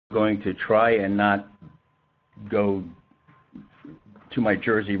going to try and not go to my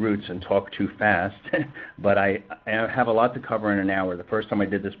Jersey roots and talk too fast, but I have a lot to cover in an hour. The first time I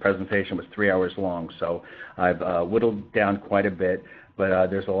did this presentation was 3 hours long, so I've whittled down quite a bit, but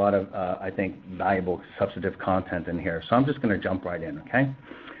there's a lot of, I think, valuable substantive content in here. So I'm just going to jump right in, okay?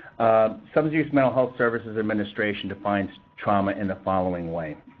 Substance Use Mental Health Services Administration defines trauma in the following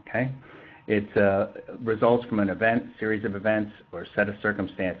way, okay? It results from an event, series of events, or set of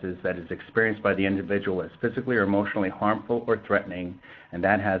circumstances that is experienced by the individual as physically or emotionally harmful or threatening, and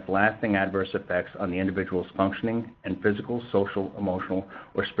that has lasting adverse effects on the individual's functioning and physical, social, emotional,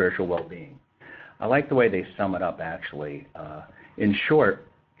 or spiritual well-being. I like the way they sum it up, actually. In short,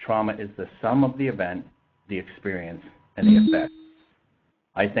 trauma is the sum of the event, the experience, and the effect.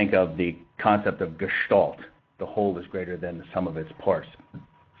 I think of the concept of gestalt. The whole is greater than the sum of its parts.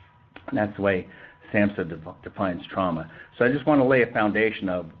 And that's the way SAMHSA defines trauma. So I just want to lay a foundation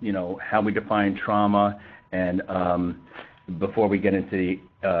of, how we define trauma, and before we get into the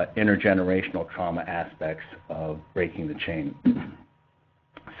intergenerational trauma aspects of breaking the chain.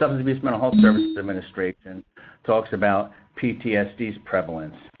 Substance Abuse Mental Health Services Administration talks about PTSD's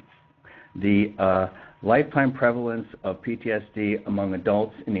prevalence. The lifetime prevalence of PTSD among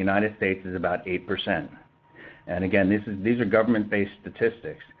adults in the United States is about 8%. And again, these are government-based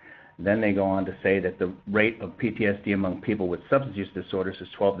statistics. Then they go on to say that the rate of PTSD among people with substance use disorders is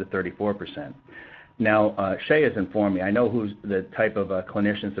 12 to 34%. Now, Shay has informed me, I know who's the type of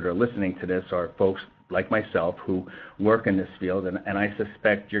clinicians that are listening to this are folks like myself who work in this field, and I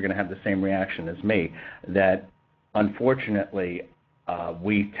suspect you're going to have the same reaction as me, that unfortunately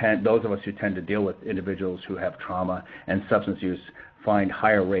those of us who tend to deal with individuals who have trauma and substance use find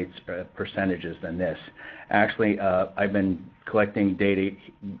higher rates, percentages than this. Actually, I've been collecting data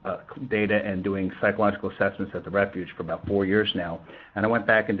and doing psychological assessments at the Refuge for about 4 years now, and I went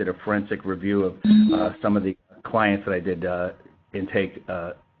back and did a forensic review of some of the clients that I did intake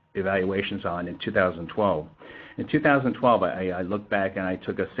evaluations on in 2012. In 2012, I looked back and I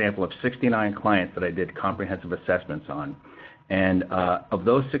took a sample of 69 clients that I did comprehensive assessments on. And of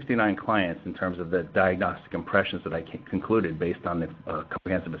those 69 clients, in terms of the diagnostic impressions that I concluded based on the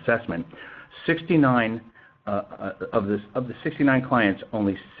comprehensive assessment, 69 of the 69 clients,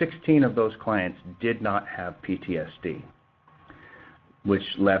 only 16 of those clients did not have PTSD, which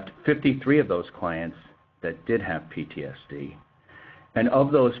left 53 of those clients that did have PTSD. And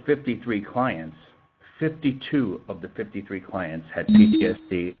of those 53 clients, 52 of the 53 clients had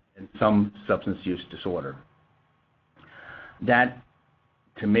PTSD and some substance use disorder. That,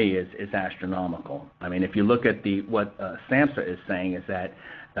 to me, is astronomical. I mean, if you look at what SAMHSA is saying is that,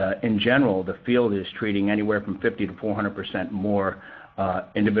 in general, the field is treating anywhere from 50 to 400% more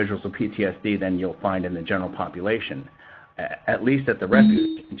individuals with PTSD than you'll find in the general population. At least at the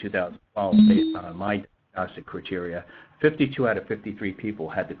Refuge in 2012, based on my diagnostic criteria, 52 out of 53 people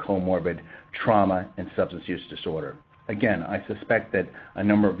had the comorbid trauma and substance use disorder. Again, I suspect that a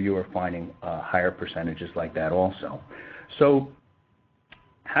number of you are finding higher percentages like that also. So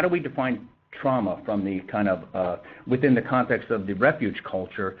how do we define trauma from the kind of, within the context of the Refuge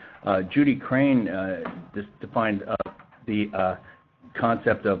culture? Judy Crane defined the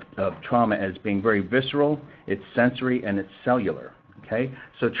concept of trauma as being very visceral, it's sensory, and it's cellular. Okay?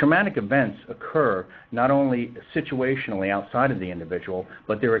 So traumatic events occur not only situationally outside of the individual,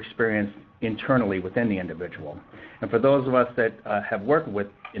 but they're experienced internally within the individual. And for those of us that have worked with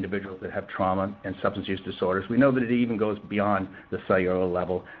individuals that have trauma and substance use disorders, we know that it even goes beyond the cellular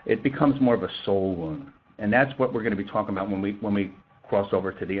level. It becomes more of a soul wound. And that's what we're going to be talking about when we cross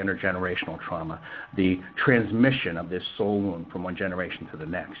over to the intergenerational trauma, the transmission of this soul wound from one generation to the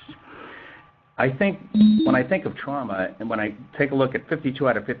next. I think when I think of trauma, and when I take a look at 52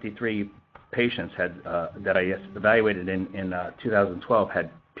 out of 53 patients that I evaluated in 2012 had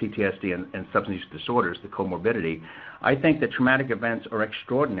PTSD and substance use disorders, the comorbidity, I think that traumatic events are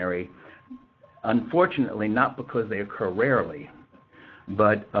extraordinary, unfortunately not because they occur rarely,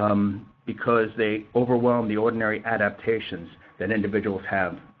 but because they overwhelm the ordinary adaptations that individuals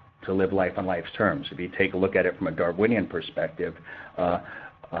have to live life on life's terms. If you take a look at it from a Darwinian perspective,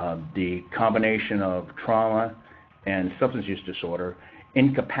 the combination of trauma and substance use disorder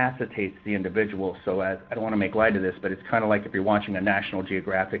incapacitates the individual. So I don't want to make light of this, but it's kind of like if you're watching a National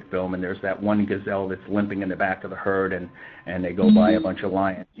Geographic film and there's that one gazelle that's limping in the back of the herd and they go by a bunch of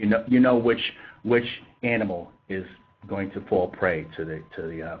lions. You know which animal is going to fall prey to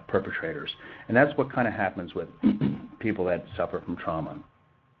the perpetrators. And that's what kind of happens with people that suffer from trauma.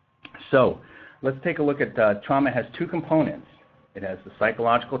 So let's take a look at trauma. Has two components. It has the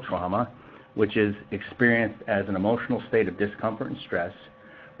psychological trauma, which is experienced as an emotional state of discomfort and stress,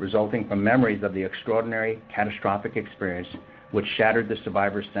 resulting from memories of the extraordinary catastrophic experience which shattered the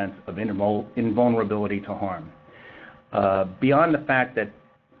survivor's sense of invulnerability to harm. Beyond the fact that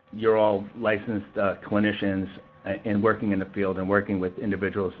you're all licensed clinicians in working in the field and working with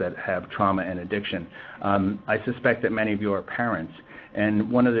individuals that have trauma and addiction, I suspect that many of you are parents.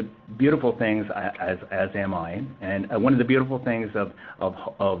 And one of the beautiful things, as am I, and one of the beautiful things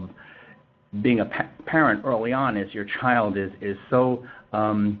of being a parent early on is your child is so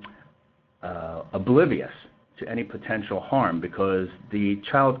oblivious to any potential harm, because the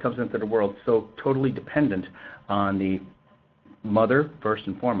child comes into the world so totally dependent on the mother, first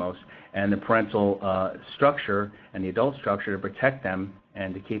and foremost, and the parental structure and the adult structure to protect them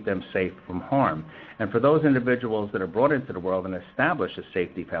and to keep them safe from harm. And for those individuals that are brought into the world and establish a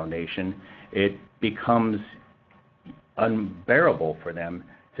safety foundation, it becomes unbearable for them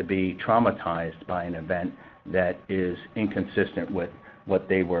to be traumatized by an event that is inconsistent with what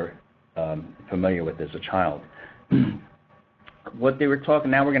they were familiar with as a child. What they were talking,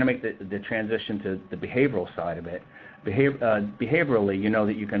 now we're going to make the transition to the behavioral side of it. Behaviorally, you know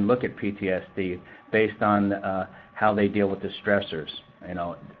that you can look at PTSD based on how they deal with the stressors.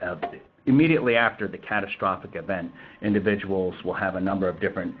 Immediately after the catastrophic event, individuals will have a number of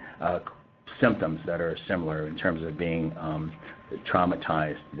different symptoms that are similar in terms of being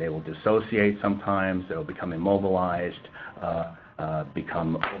traumatized. They will dissociate sometimes, they'll become immobilized,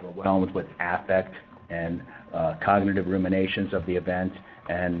 become overwhelmed with affect and cognitive ruminations of the event,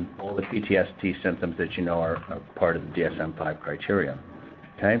 and all the PTSD symptoms that you know are part of the DSM-5 criteria.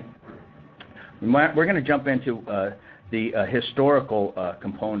 Okay? We're going to jump into the historical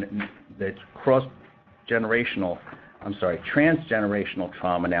component that's transgenerational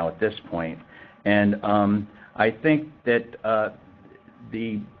trauma now at this point. And I think that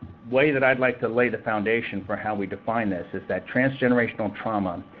the way that I'd like to lay the foundation for how we define this is that transgenerational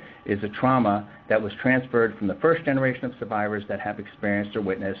trauma is a trauma that was transferred from the first generation of survivors that have experienced or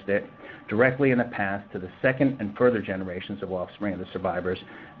witnessed it directly in the past to the second and further generations of offspring of the survivors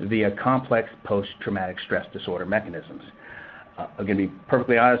via complex post-traumatic stress disorder mechanisms. I'm going to be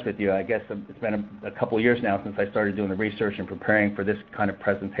perfectly honest with you. I guess it's been a couple of years now since I started doing the research and preparing for this kind of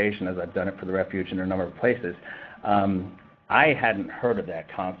presentation, as I've done it for the Refuge in a number of places. I hadn't heard of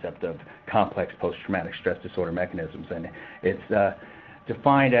that concept of complex post-traumatic stress disorder mechanisms, and it's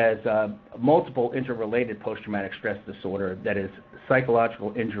defined as multiple interrelated post-traumatic stress disorder that is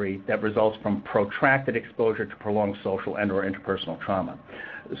psychological injury that results from protracted exposure to prolonged social and or interpersonal trauma.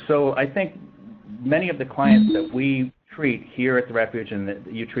 So I think many of the clients that we treat here at the Refuge and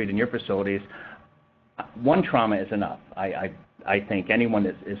that you treat in your facilities, one trauma is enough. I think anyone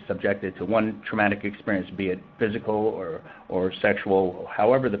that is subjected to one traumatic experience, be it physical or sexual,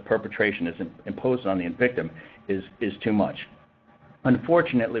 however the perpetration is imposed on the victim, is too much.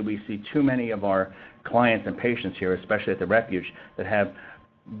 Unfortunately, we see too many of our clients and patients here, especially at the Refuge, that have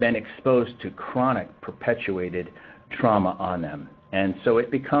been exposed to chronic, perpetuated trauma on them. And so it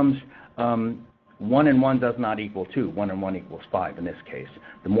becomes 1 and 1 does not equal 2. 1 and 1 equals 5 in this case.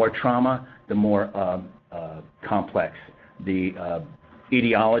 The more trauma, the more complex the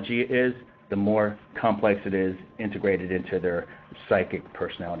etiology is, the more complex it is integrated into their psychic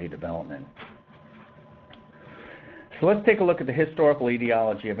personality development. So let's take a look at the historical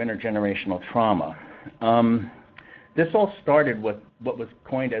etiology of intergenerational trauma. This all started with what was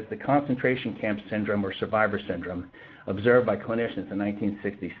coined as the concentration camp syndrome or survivor syndrome, observed by clinicians in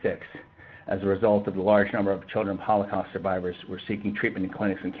 1966 as a result of the large number of children of Holocaust survivors who were seeking treatment in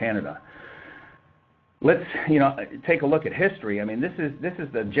clinics in Canada. Let's take a look at history. I mean, this is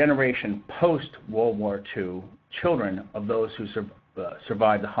the generation post-World War II, children of those who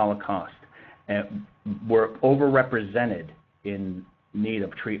survived the Holocaust and were overrepresented in need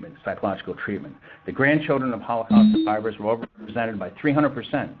of treatment, psychological treatment. The grandchildren of Holocaust survivors were overrepresented by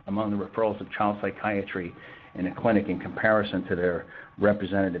 300% among the referrals of child psychiatry in a clinic in comparison to their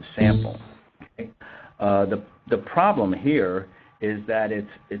representative sample. Okay? The problem here is that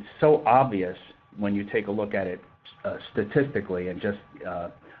it's so obvious when you take a look at it statistically and just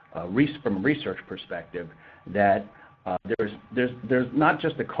from a research perspective that there's not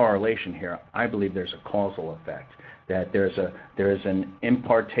just a correlation here. I believe there's a causal effect, that there is an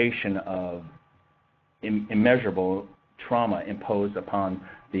impartation of immeasurable trauma imposed upon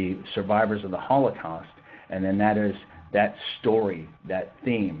the survivors of the Holocaust, and then that story, that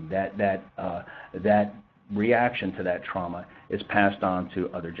theme, that reaction to that trauma is passed on to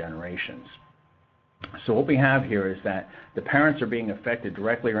other generations. So what we have here is that the parents are being affected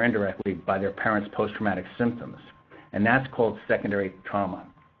directly or indirectly by their parents' post-traumatic symptoms, and that's called secondary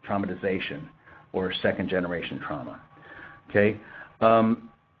traumatization, or second-generation trauma. Okay,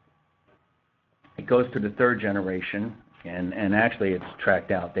 goes to the third generation, and actually it's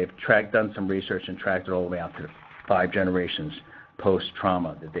tracked out. They've done some research and tracked it all the way out to the 5 generations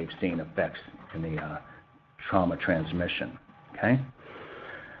post-trauma that they've seen effects in the trauma transmission. Okay?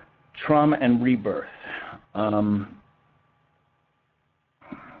 Trauma and rebirth.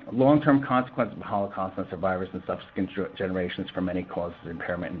 Long-term consequences of the Holocaust on survivors and subsequent generations for many causes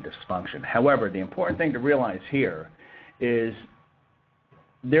impairment and dysfunction. However, the important thing to realize here is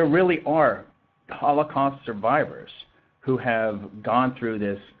there really are Holocaust survivors who have gone through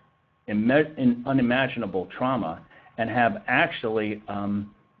this unimaginable trauma and have actually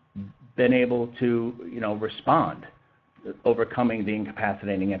been able to, respond, overcoming the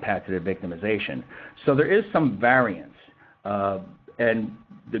incapacitating impact of the victimization. So there is some variance. And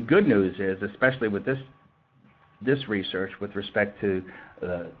the good news is, especially with this research with respect to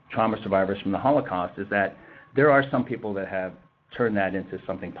trauma survivors from the Holocaust, is that there are some people that have turned that into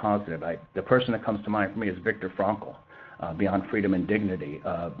something positive. The person that comes to mind for me is Viktor Frankl, Beyond Freedom and Dignity,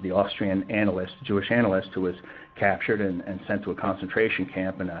 the Austrian analyst, Jewish analyst who was captured and sent to a concentration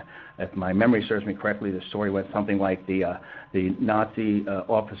camp. And if my memory serves me correctly, the story went something like the Nazi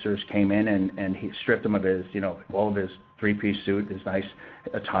officers came in and he stripped him of his, all of his three-piece suit, his nice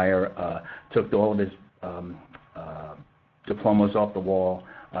attire, took all of his diplomas off the wall.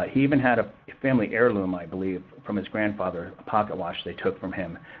 He even had a family heirloom, I believe, from his grandfather, a pocket watch they took from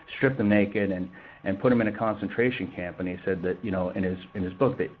him, stripped him naked and put him in a concentration camp. And he said that, in his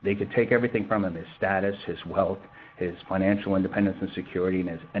book, that they could take everything from him, his status, his wealth, his financial independence and security,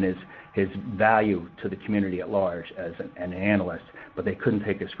 and his value to the community at large as an analyst, but they couldn't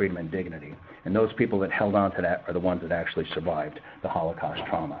take his freedom and dignity. And those people that held on to that are the ones that actually survived the Holocaust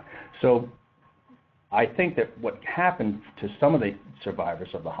trauma. So I think that what happened to some of the survivors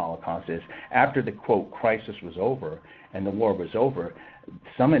of the Holocaust is after the, quote, crisis was over and the war was over,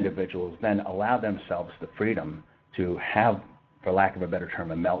 some individuals then allowed themselves the freedom to have, for lack of a better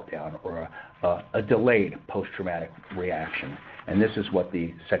term, a meltdown or a delayed post-traumatic reaction. And this is what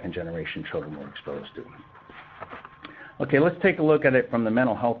the second-generation children were exposed to. Okay, let's take a look at it from the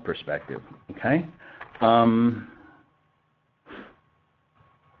mental health perspective, okay?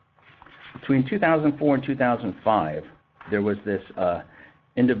 Between 2004 and 2005, there was this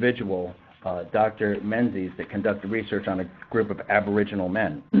individual, Dr. Menzies, that conducted research on a group of Aboriginal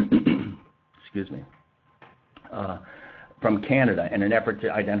men, excuse me, from Canada in an effort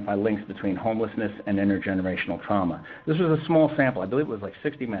to identify links between homelessness and intergenerational trauma. This was a small sample. I believe it was like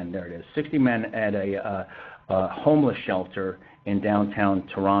 60 men. There it is. 60 men at a homeless shelter in downtown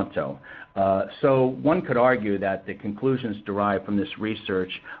Toronto. So one could argue that the conclusions derived from this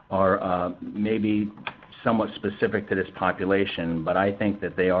research are maybe somewhat specific to this population, but I think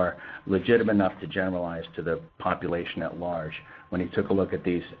that they are legitimate enough to generalize to the population at large when he took a look at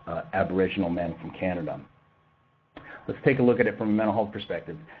these Aboriginal men from Canada. Let's take a look at it from a mental health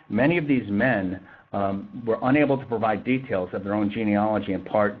perspective. Many of these men were unable to provide details of their own genealogy, in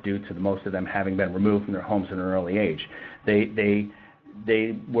part due to most of them having been removed from their homes at an early age.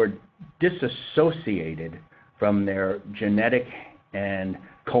 They were disassociated from their genetic and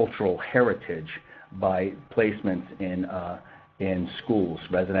cultural heritage by placements in schools,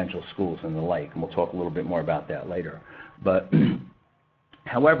 residential schools and the like, and we'll talk a little bit more about that later. But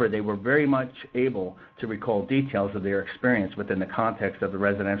however, they were very much able to recall details of their experience within the context of the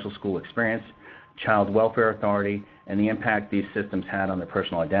residential school experience, Child Welfare Authority, and the impact these systems had on their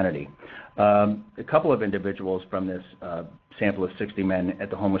personal identity. A couple of individuals from this sample of 60 men at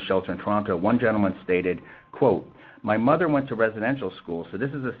the homeless shelter in Toronto, one gentleman stated, quote, "My mother went to residential school," so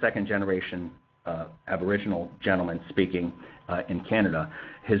this is a second-generation Aboriginal gentleman speaking in Canada.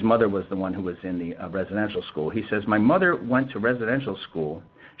 His mother was the one who was in the residential school. He says, "My mother went to residential school.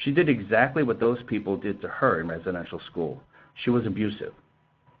 She did exactly what those people did to her in residential school. She was abusive.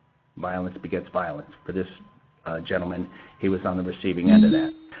 Violence begets violence." For this gentleman, he was on the receiving end of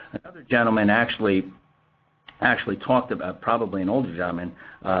that. Another gentleman actually talked about, probably an older gentleman,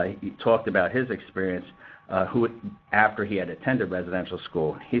 he talked about his experience who, after he had attended residential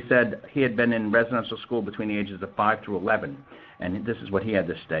school. He said he had been in residential school between the ages of 5 through 11, and this is what he had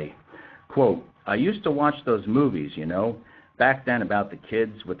to say. Quote, "I used to watch those movies, back then about the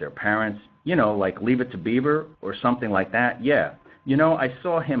kids with their parents, like Leave It to Beaver or something like that. Yeah, I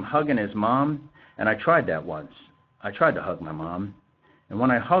saw him hugging his mom, and I tried that once. I tried to hug my mom. And when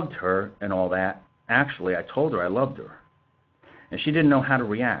I hugged her and all that, actually, I told her I loved her. And she didn't know how to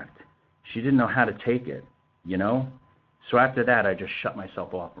react. She didn't know how to take it, So after that, I just shut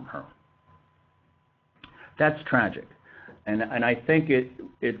myself off from her." That's tragic. And I think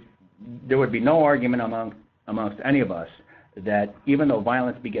there would be no argument amongst any of us that even though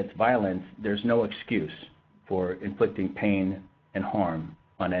violence begets violence, there's no excuse for inflicting pain and harm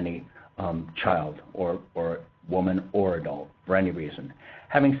on any child or woman or adult for any reason.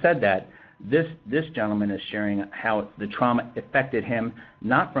 Having said that, this gentleman is sharing how the trauma affected him,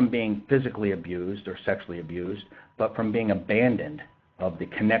 not from being physically abused or sexually abused, but from being abandoned of the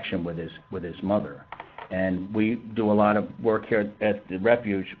connection with his mother. And we do a lot of work here at the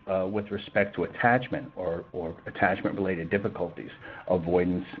Refuge with respect to attachment or attachment-related difficulties,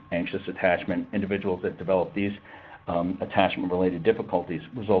 avoidance, anxious attachment, individuals that develop these attachment-related difficulties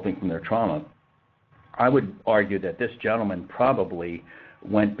resulting from their trauma. I would argue that this gentleman probably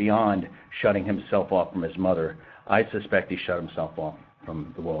went beyond shutting himself off from his mother. I suspect he shut himself off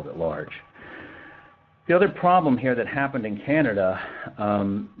from the world at large. The other problem here that happened in Canada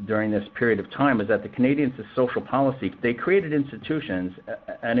during this period of time is that the Canadians' social policy, they created institutions,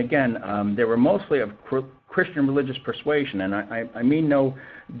 and again, they were mostly of Christian religious persuasion, and I mean no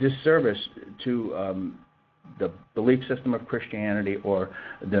disservice to the belief system of Christianity or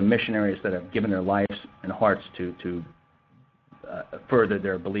the missionaries that have given their lives and hearts to further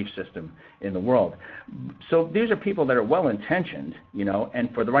their belief system in the world. So these are people that are well-intentioned, you know,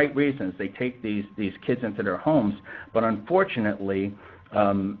 and for the right reasons, they take these kids into their homes, but unfortunately,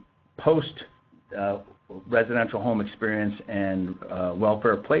 post residential home experience and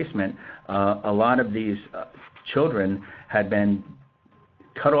welfare placement, a lot of these children had been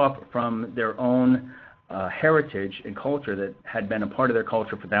cut off from their own heritage and culture that had been a part of their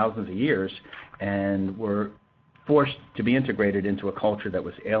culture for thousands of years and were forced to be integrated into a culture that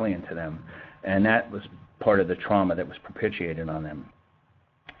was alien to them, and that was part of the trauma that was perpetuated on them.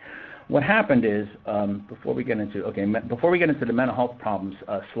 What happened is, before we get into the mental health problems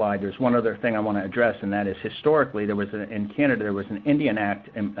slide, there's one other thing I want to address, and that is historically in Canada there was an Indian Act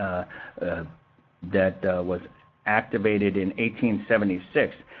that was activated in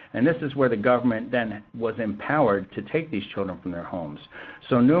 1876. And this is where the government then was empowered to take these children from their homes.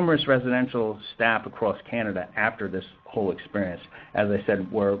 So numerous residential staff across Canada after this whole experience, as I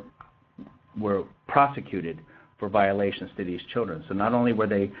said, were prosecuted for violations to these children. So not only were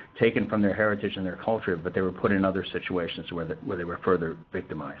they taken from their heritage and their culture, but they were put in other situations where they were further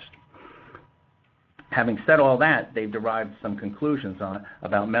victimized. Having said all that, they've derived some conclusions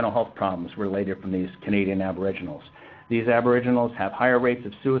about mental health problems related from these Canadian Aboriginals. These Aboriginals have higher rates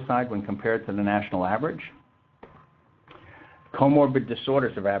of suicide when compared to the national average. Comorbid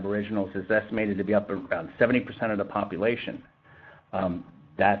disorders of Aboriginals is estimated to be up around 70% of the population.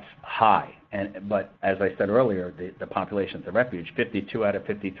 That's high. But as I said earlier, the population at the Refuge, 52 out of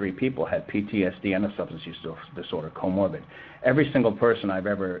 53 people had PTSD and a substance use disorder, comorbid. Every single person I've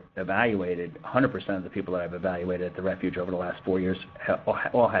ever evaluated, 100% of the people that I've evaluated at the Refuge over the last 4 years,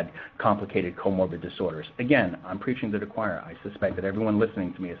 all had complicated comorbid disorders. Again, I'm preaching to the choir. I suspect that everyone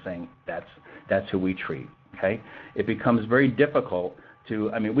listening to me is saying that's who we treat. Okay? It becomes very difficult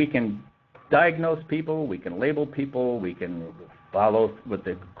we can diagnose people, we can label people, we can follow with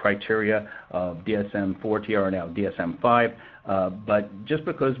the criteria of DSM-4 or now DSM-5, but just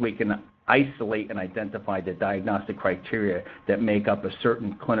because we can isolate and identify the diagnostic criteria that make up a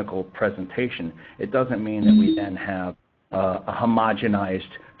certain clinical presentation, it doesn't mean that we then have a homogenized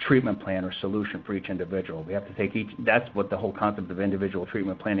treatment plan or solution for each individual. We have to take that's what the whole concept of individual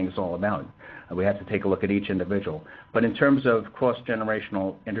treatment planning is all about. We have to take a look at each individual. But in terms of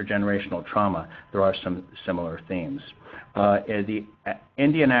cross-generational, intergenerational trauma, there are some similar themes. The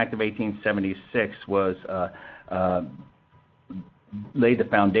Indian Act of 1876 was laid the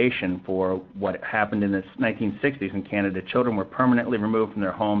foundation for what happened in the 1960s in Canada. Children were permanently removed from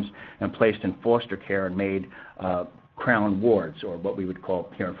their homes and placed in foster care and made crown wards, or what we would call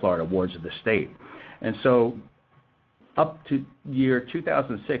here in Florida, wards of the state. And so up to year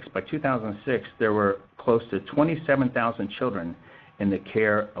 2006, by 2006, there were close to 27,000 children in the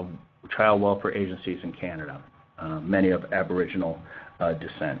care of child welfare agencies in Canada, many of Aboriginal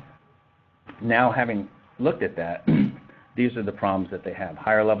descent. Now, having looked at that, these are the problems that they have.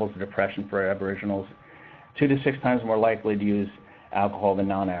 Higher levels of depression for Aboriginals, 2 to 6 times more likely to use alcohol than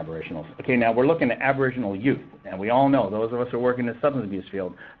non-Aboriginals. Okay, now we're looking at Aboriginal youth, and we all know, those of us who work in the substance abuse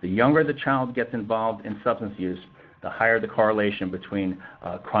field, the younger the child gets involved in substance use, the higher the correlation between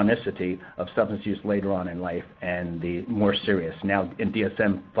chronicity of substance use later on in life and the more serious. Now, in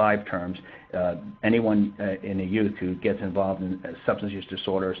DSM-5 terms, anyone in a youth who gets involved in a substance use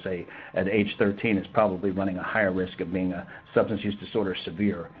disorder, say at age 13, is probably running a higher risk of being a substance use disorder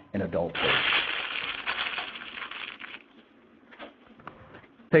severe in adulthood.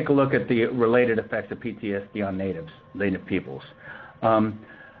 Take a look at the related effects of PTSD on native peoples.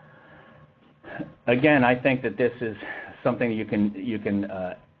 Again, I think that this is something you can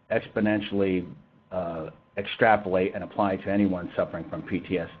exponentially extrapolate and apply to anyone suffering from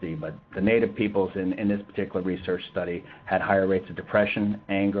PTSD. But the Native peoples in this particular research study had higher rates of depression,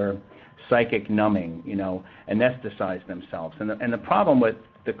 anger, psychic numbing, anesthetize themselves. And the problem with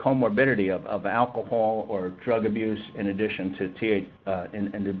the comorbidity of alcohol or drug abuse in addition to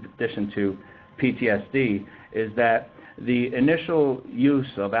PTSD is that the initial use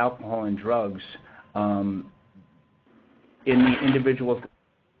of alcohol and drugs in the individual,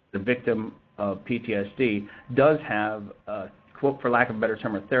 the victim of PTSD, does have, quote, for lack of a better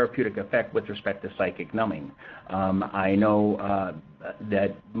term, a therapeutic effect with respect to psychic numbing. I know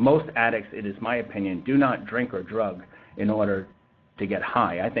that most addicts, it is my opinion, do not drink or drug in order to get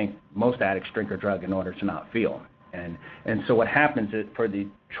high. I think most addicts drink or drug in order to not feel. And so what happens is, for the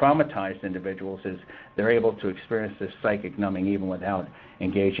traumatized individuals, is they're able to experience this psychic numbing even without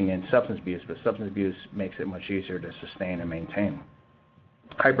engaging in substance abuse, but substance abuse makes it much easier to sustain and maintain.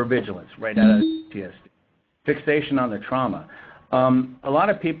 Hypervigilance, right out of PTSD. Fixation on the trauma. A lot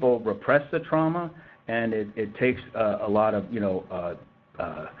of people repress the trauma, and it takes a lot of,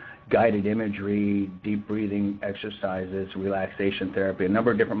 guided imagery, deep breathing exercises, relaxation therapy, a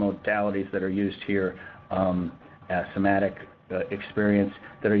number of different modalities that are used here, somatic experience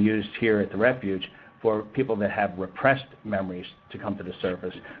that are used here at the Refuge for people that have repressed memories to come to the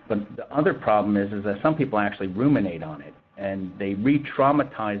surface. But the other problem is that some people actually ruminate on it, and they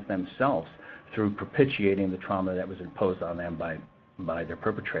re-traumatize themselves through propitiating the trauma that was imposed on them by their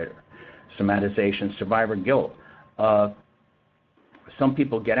perpetrator. Somatization, survivor guilt. Some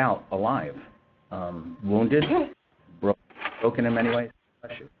people get out alive, wounded, broken in many ways.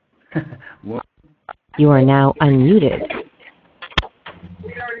 You are now unmuted.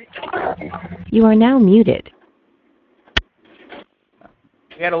 You are now muted.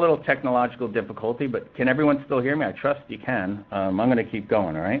 We had a little technological difficulty, but can everyone still hear me? I trust you can. I'm going to keep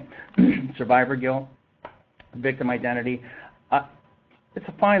going, all right? Survivor guilt, victim identity. It's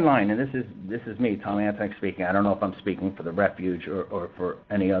a fine line, and this is me, Tom Anthony, speaking. I don't know if I'm speaking for the Refuge or for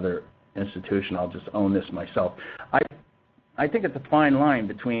any other institution. I'll just own this myself. I think it's a fine line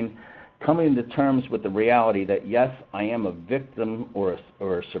between coming to terms with the reality that, yes, I am a victim or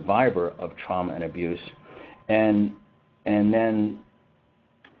a survivor of trauma and abuse, and then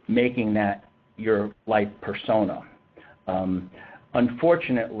making that your life persona.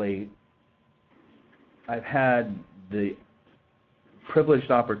 Unfortunately, I've had the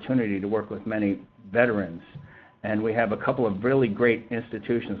privileged opportunity to work with many veterans, and we have a couple of really great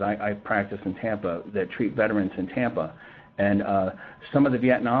institutions. I practice in Tampa that treat veterans in Tampa, and some of the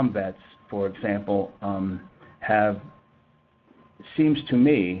Vietnam vets, for example, have, seems to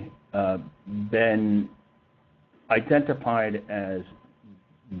me, been identified as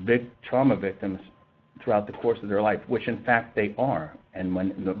trauma victims throughout the course of their life, which in fact they are. And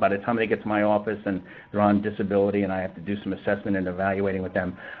by the time they get to my office and they're on disability and I have to do some assessment and evaluating with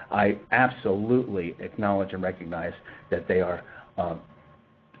them, I absolutely acknowledge and recognize that they are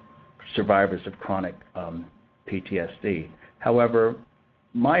survivors of chronic PTSD. However,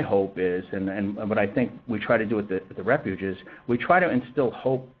 my hope is, and what I think we try to do at the Refuge is, we try to instill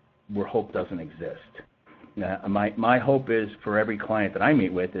hope where hope doesn't exist. My hope is, for every client that I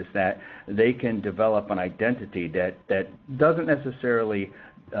meet with, is that they can develop an identity that doesn't necessarily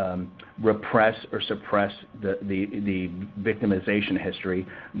repress or suppress the victimization history,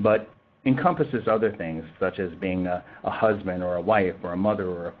 but encompasses other things, such as being a husband or a wife or a mother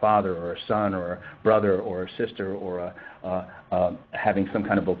or a father or a son or a brother or a sister, or having some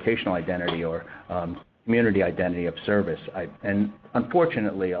kind of vocational identity or community identity of service. And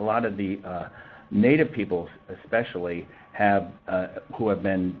unfortunately, a lot of the Native peoples especially have, who have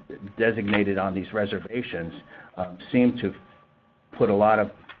been designated on these reservations, seem to put a lot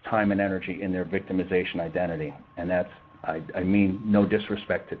of time and energy in their victimization identity. And that's, I mean no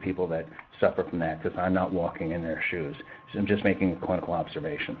disrespect to people that suffer from that, because I'm not walking in their shoes. So I'm just making a clinical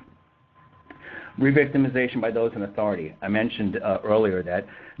observation. Re-victimization by those in authority. I mentioned earlier that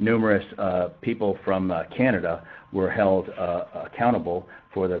numerous people from Canada were held accountable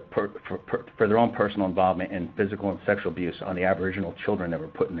for their own personal involvement in physical and sexual abuse on the Aboriginal children that were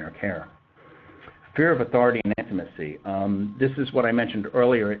put in their care. Fear of authority and intimacy. This is what I mentioned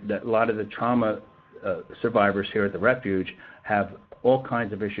earlier, that a lot of the trauma survivors here at the Refuge have all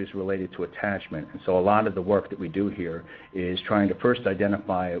kinds of issues related to attachment. And so a lot of the work that we do here is trying to first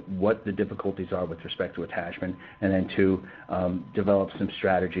identify what the difficulties are with respect to attachment, and then to develop some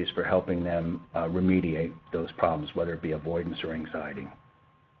strategies for helping them remediate those problems, whether it be avoidance or anxiety.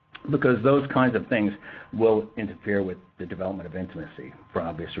 Because those kinds of things will interfere with the development of intimacy for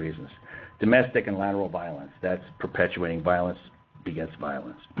obvious reasons. Domestic and lateral violence. That's perpetuating violence begets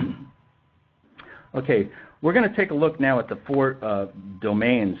violence. Okay, we're going to take a look now at the four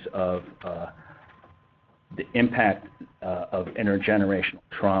domains of the impact of intergenerational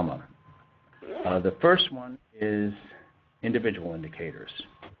trauma. The first one is individual indicators.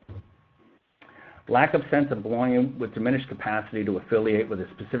 Lack of sense of belonging with diminished capacity to affiliate with a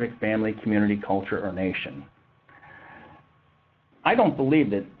specific family, community, culture, or nation. I don't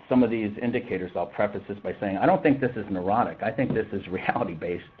believe that some of these indicators, I'll preface this by saying, I don't think this is neurotic. I think this is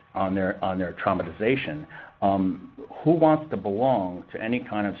reality-based on their traumatization. Who wants to belong to any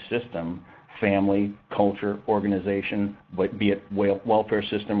kind of system, family, culture, organization, be it welfare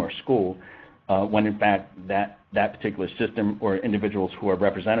system or school, when in fact that particular system or individuals who are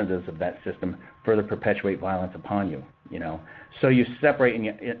representatives of that system further perpetuate violence upon you, you know. So you separate and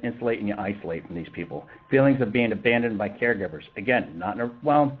you insulate and you isolate from these people. Feelings of being abandoned by caregivers. Again, not in a,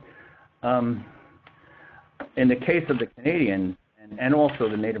 well, in the case of the Canadian and also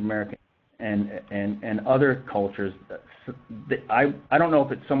the Native American and other cultures, I don't know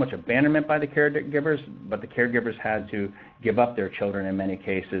if it's so much abandonment by the caregivers, but the caregivers had to give up their children in many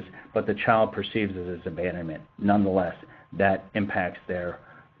cases, but the child perceives it as abandonment. Nonetheless, that impacts their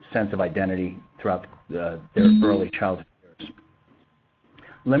sense of identity throughout their early childhood years.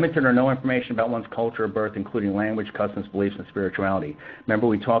 Limited or no information about one's culture of birth, including language, customs, beliefs, and spirituality. Remember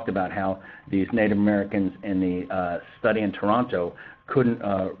we talked about how these Native Americans in the study in Toronto couldn't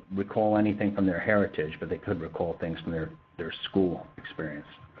recall anything from their heritage, but they could recall things from their school experience.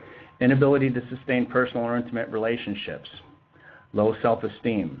 Inability to sustain personal or intimate relationships, low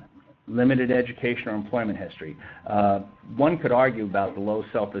self-esteem, limited education or employment history. One could argue about the low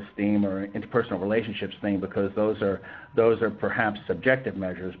self-esteem or interpersonal relationships thing because those are perhaps subjective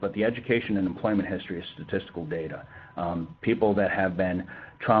measures, but the education and employment history is statistical data. People that have been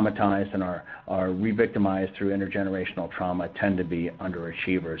traumatized and are re-victimized through intergenerational trauma tend to be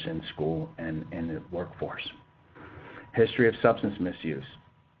underachievers in school and in the workforce. History of substance misuse.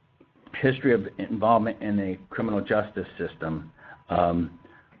 History of involvement in the criminal justice system,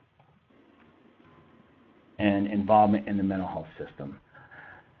 and involvement in the mental health system.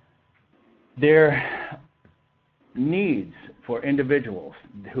 Their needs for individuals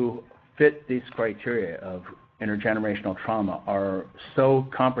who fit these criteria of intergenerational trauma are so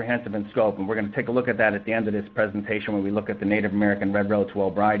comprehensive in scope, and we're going to take a look at that at the end of this presentation when we look at the Native American Red Rose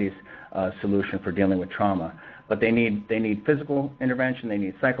Well Varieties solution for dealing with trauma. But they need physical intervention, they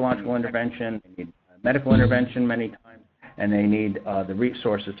need psychological intervention, they need medical intervention many times, and they need the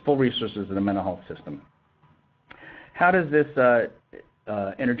resources, full resources of the mental health system. How does this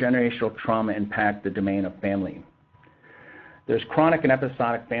intergenerational trauma impact the domain of family? There's chronic and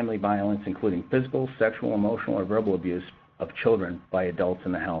episodic family violence, including physical, sexual, emotional, or verbal abuse of children by adults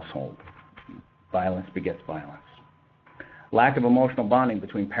in the household. Violence begets violence. Lack of emotional bonding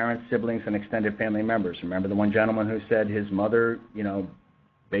between parents, siblings, and extended family members. Remember the one gentleman who said his mother, you know,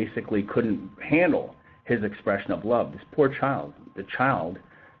 basically couldn't handle his expression of love. This poor child. The child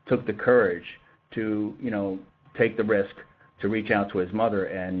took the courage to, you know, take the risk to reach out to his mother,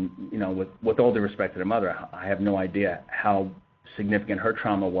 and, you know, with all due respect to the mother, I have no idea how significant her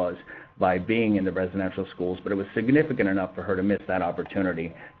trauma was by being in the residential schools, but it was significant enough for her to miss that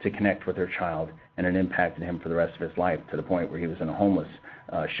opportunity to connect with her child, and it impacted him for the rest of his life to the point where he was in a homeless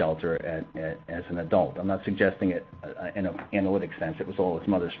shelter as an adult. I'm not suggesting it in an analytic sense. It was all his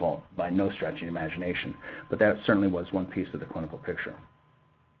mother's fault by no stretch of the imagination, but that certainly was one piece of the clinical picture.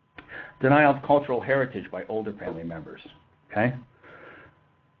 Denial of cultural heritage by older family members. Okay?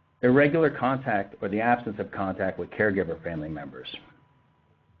 Irregular contact or the absence of contact with caregiver family members.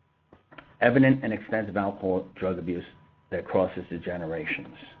 Evident and extensive alcohol drug abuse that crosses the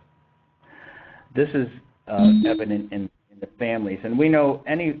generations. This is evident in the families, and we know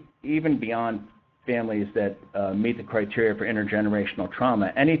even beyond families that meet the criteria for intergenerational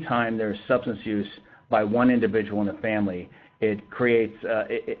trauma, anytime there's substance use by one individual in the family, it creates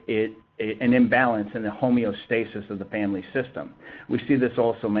an imbalance in the homeostasis of the family system. We see this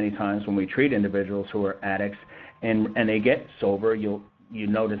also many times when we treat individuals who are addicts and they get sober. You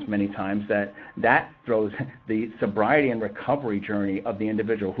notice many times that throws the sobriety and recovery journey of the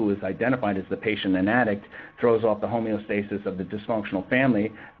individual who is identified as the patient and addict, throws off the homeostasis of the dysfunctional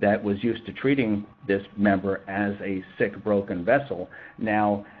family that was used to treating this member as a sick, broken vessel.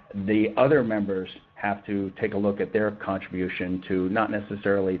 Now the other members have to take a look at their contribution to not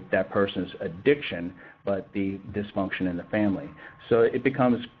necessarily that person's addiction, but the dysfunction in the family. So it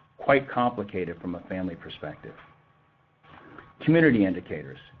becomes quite complicated from a family perspective. Community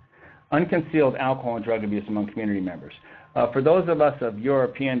indicators. Unconcealed alcohol and drug abuse among community members. For those of us of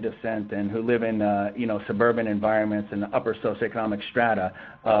European descent and who live in suburban environments and upper socioeconomic strata,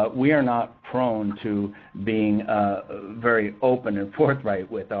 we are not prone to being very open and forthright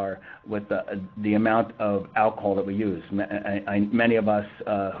with the amount of alcohol that we use. Many of us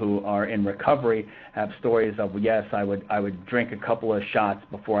who are in recovery have stories of, yes, I would drink a couple of shots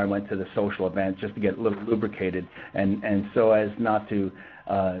before I went to the social event just to get a little lubricated, and so as not to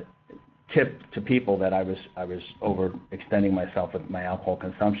tip to people that I was overextending myself with my alcohol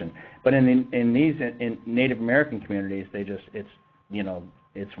consumption. But in Native American communities,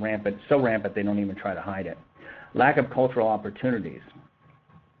 it's rampant, so rampant they don't even try to hide it. Lack of cultural opportunities,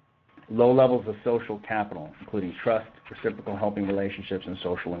 low levels of social capital, including trust, reciprocal helping relationships, and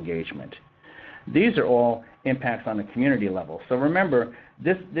social engagement. These are all impacts on the community level. So remember,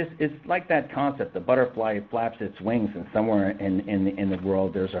 this is like that concept: the butterfly flaps its wings, and somewhere in the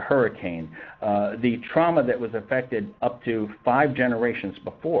world there's a hurricane. The trauma that was affected up to 5 generations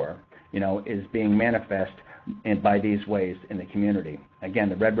before, is being manifest by these ways in the community. Again,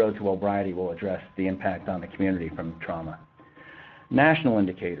 the Red Road to Sobriety will address the impact on the community from trauma. National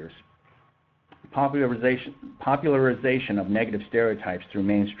indicators: popularization of negative stereotypes through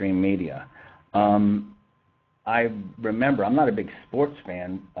mainstream media. I remember, I'm not a big sports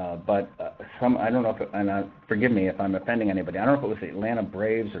fan, but I don't know if, forgive me if I'm offending anybody, I don't know if it was the Atlanta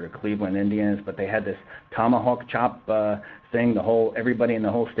Braves or the Cleveland Indians, but they had this tomahawk chop thing. Everybody in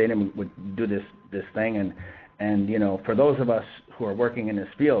the whole stadium would do this thing, and for those of us who are working in this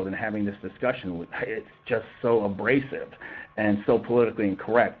field and having this discussion, it's just so abrasive and so politically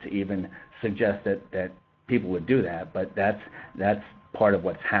incorrect to even suggest that people would do that, but that's part of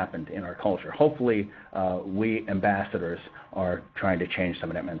what's happened in our culture. Hopefully, we ambassadors are trying to change some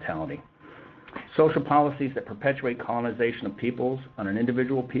of that mentality. Social policies that perpetuate colonization of peoples on an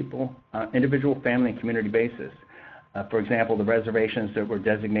individual, family, and community basis. For example, the reservations that were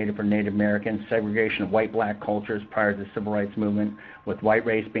designated for Native Americans, segregation of white-black cultures prior to the Civil Rights Movement, with white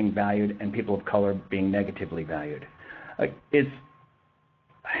race being valued and people of color being negatively valued. It's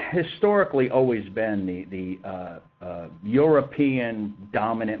historically always been the European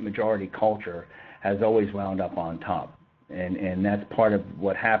dominant majority culture has always wound up on top, and that's part of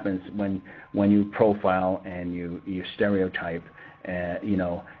what happens when you profile and you stereotype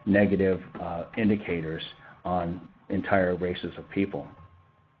negative indicators on entire races of people.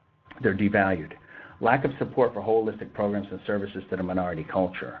 They're devalued. Lack of support for holistic programs and services to the minority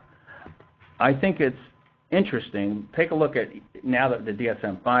culture. I think it's interesting. Take a look at, now that the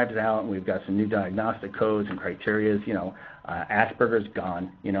DSM-5 is out and we've got some new diagnostic codes and criteria, Asperger's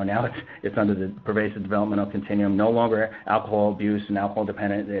gone. Now it's under the pervasive developmental continuum, no longer alcohol abuse and alcohol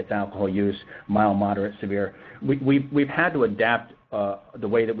dependent, it's alcohol use, mild, moderate, severe. We've had to adapt the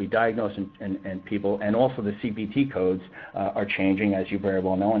way that we diagnose and people, and also the CPT codes are changing, as you very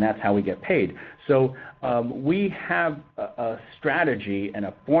well know, and that's how we get paid. So we have a strategy and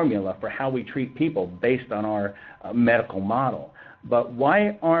a formula for how we treat people based on our medical model. But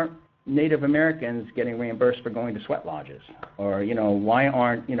why aren't Native Americans getting reimbursed for going to sweat lodges? Or, why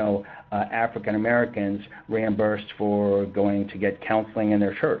aren't, African Americans reimbursed for going to get counseling in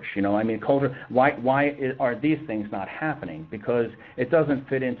their church? Culture, why are these things not happening? Because it doesn't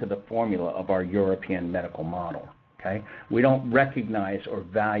fit into the formula of our European medical model, okay? We don't recognize or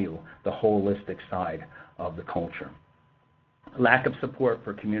value the holistic side of the culture. Lack of support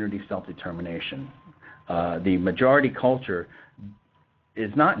for community self-determination. The majority culture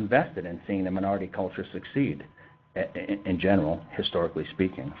is not invested in seeing the minority culture succeed in general, historically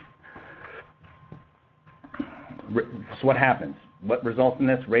speaking. So what happens? What results in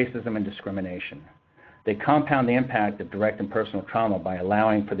this? Racism and discrimination. They compound the impact of direct and personal trauma by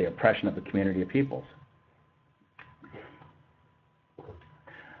allowing for the oppression of the community of peoples.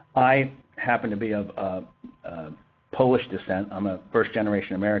 I happen to be of Polish descent. I'm a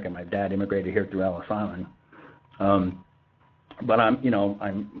first-generation American. My dad immigrated here through Ellis Island. But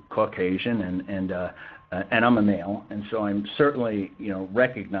I'm Caucasian and I'm a male, and so I'm certainly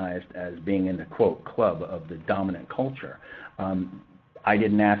recognized as being in the quote club of the dominant culture. I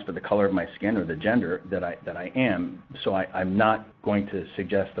didn't ask for the color of my skin or the gender that I am, so I'm not going to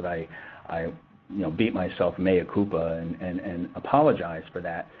suggest that I beat myself mea culpa and apologize for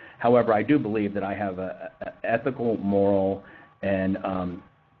that. However, I do believe that I have a ethical, moral, and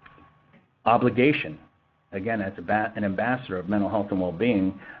obligation, again, as an ambassador of mental health and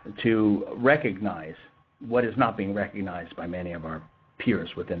well-being, to recognize what is not being recognized by many of our peers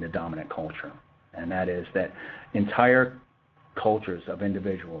within the dominant culture. And that is that entire cultures of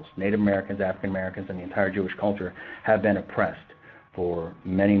individuals, Native Americans, African Americans, and the entire Jewish culture have been oppressed for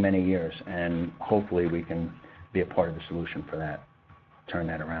many, many years. And hopefully we can be a part of the solution for that, turn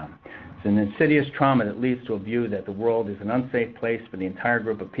that around. It's an insidious trauma that leads to a view that the world is an unsafe place for the entire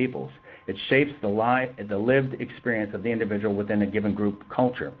group of peoples. It shapes the lived experience of the individual within a given group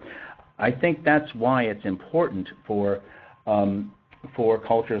culture. I think that's why it's important for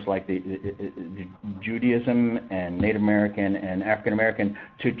cultures like the Judaism and Native American and African American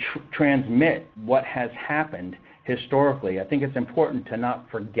to transmit what has happened historically. I think it's important to not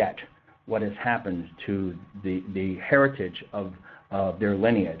forget what has happened to the heritage of their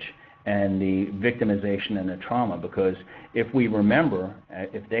lineage and the victimization and the trauma, because if we remember,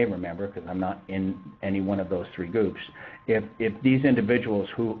 if they remember, because I'm not in any one of those three groups, if these individuals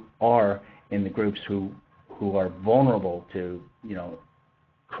who are in the groups who are vulnerable to,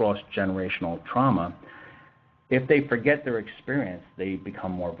 cross-generational trauma, if they forget their experience, they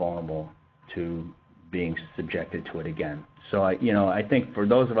become more vulnerable to being subjected to it again. So I think for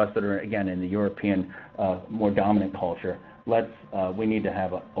those of us that are, again, in the European, more dominant culture, we need to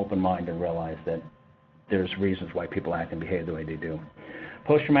have an open mind and realize that there's reasons why people act and behave the way they do.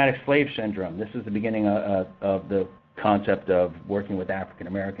 Post-traumatic slave syndrome. This is the beginning of the concept of working with African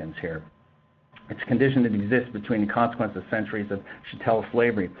Americans here. It's a condition that exists between the consequence of centuries of chattel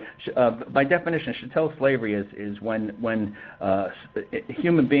slavery. By definition, chattel slavery is when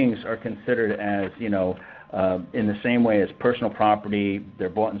human beings are considered as, in the same way as personal property, they're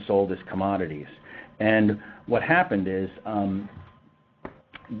bought and sold as commodities. And what happened is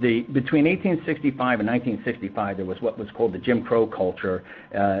between 1865 and 1965, there was what was called the Jim Crow culture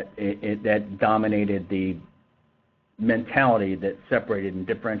that dominated the mentality that separated and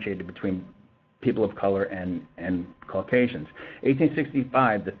differentiated between people of color and Caucasians.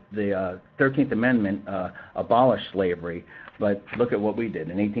 1865, the 13th Amendment abolished slavery, but look at what we did.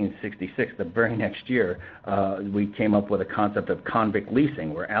 In 1866, the very next year, we came up with a concept of convict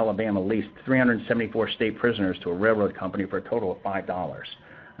leasing, where Alabama leased 374 state prisoners to a railroad company for a total of $5. All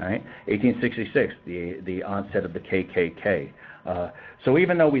right? 1866, the onset of the KKK. So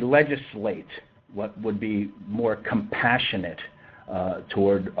even though we legislate what would be more compassionate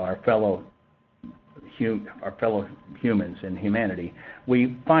toward our fellow humans and humanity,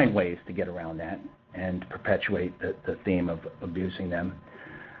 we find ways to get around that and perpetuate the theme of abusing them.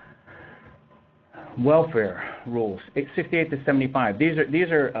 Welfare rules, 68 to 75. These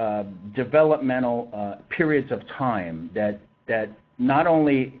are developmental periods of time that not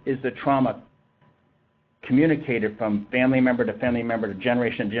only is the trauma communicated from family member to family member to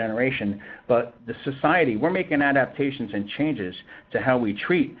generation to generation, but the society, we're making adaptations and changes to how we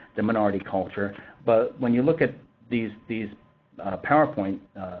treat the minority culture. But when you look at these PowerPoint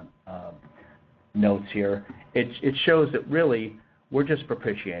notes here, it shows that really we're just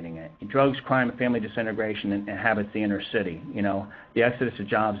propitiating it. Drugs, crime, and family disintegration inhabits the inner city. The exodus of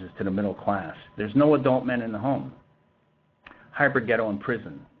jobs is to the middle class. There's no adult men in the home. Hybrid ghetto and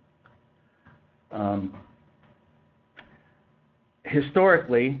prison.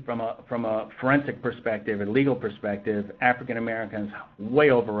 Historically, from a forensic perspective and legal perspective, African Americans way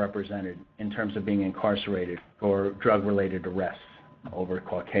overrepresented in terms of being incarcerated for drug-related arrests over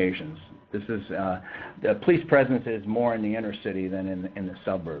Caucasians. This is the police presence is more in the inner city than in the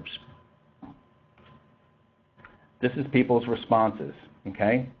suburbs. This is people's responses.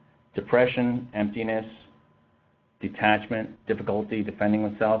 Okay, depression, emptiness, detachment, difficulty defending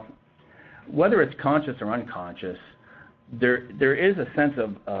oneself. Whether it's conscious or unconscious, there is a sense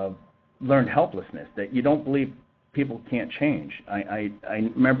of learned helplessness, that you don't believe people can't change. I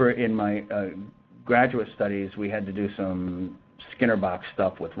remember in my graduate studies we had to do some Skinner box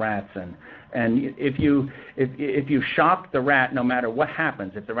stuff with rats, and if you shock the rat, no matter what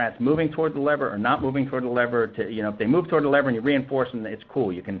happens, if the rat's moving toward the lever or not moving toward the lever, if they move toward the lever and you reinforce them, it's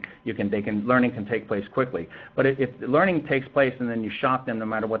cool. Learning can take place quickly. But if learning takes place and then you shock them, no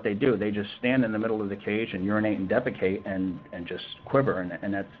matter what they do, they just stand in the middle of the cage and urinate and defecate and just quiver,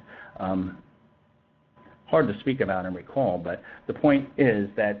 and that's hard to speak about and recall. But the point is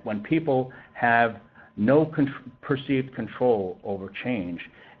that when people have no perceived control over change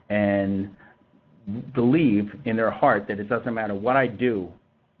and believe in their heart that it doesn't matter what I do,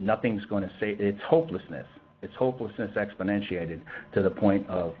 nothing's going to say, it's hopelessness. It's hopelessness exponentiated to the point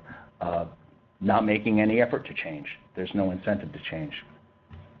of not making any effort to change. There's no incentive to change.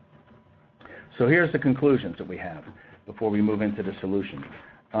 So here's the conclusions that we have before we move into the solution.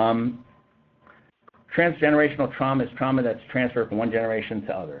 Transgenerational trauma is trauma that's transferred from one generation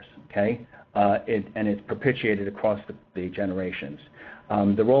to others, okay? And it's perpetuated across the generations.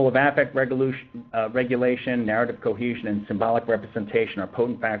 The role of affect regulation, narrative cohesion, and symbolic representation are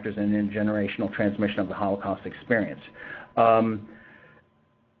potent factors in intergenerational transmission of the Holocaust experience.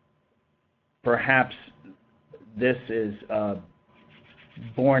 Perhaps this is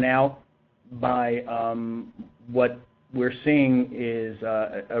borne out by what we're seeing is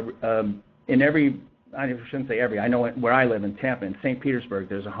in every, I shouldn't say every, I know where I live in Tampa, in St. Petersburg,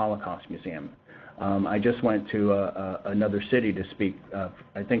 there's a Holocaust museum. I just went to another city to speak.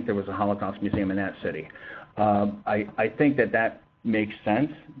 I think there was a Holocaust museum in that city. I think that makes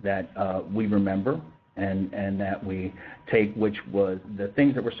sense, that we remember and that we take, which was the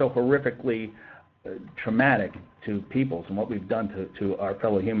things that were so horrifically traumatic to peoples and what we've done to our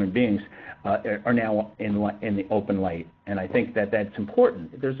fellow human beings are now in the open light. And I think that that's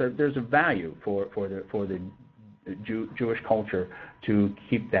important. There's a value for the Jewish culture to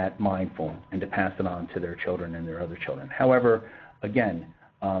keep that mindful and to pass it on to their children and their other children. However, again,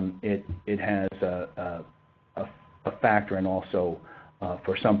 it has a factor, and also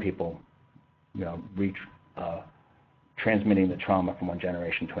for some people, transmitting the trauma from one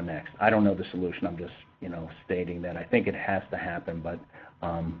generation to the next. I don't know the solution. I'm just, stating that I think it has to happen, but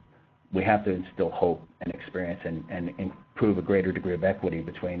we have to instill hope and experience and improve a greater degree of equity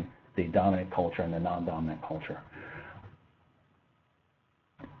between the dominant culture and the non-dominant culture.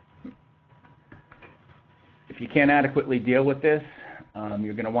 If you can't adequately deal with this,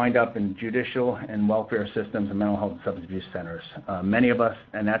 you're going to wind up in judicial and welfare systems and mental health and substance abuse centers. Many of us,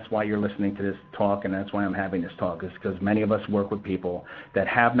 and that's why you're listening to this talk, and that's why I'm having this talk, is because many of us work with people that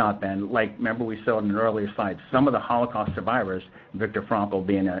have not been, like, remember we saw in an earlier slide, some of the Holocaust survivors, Viktor Frankl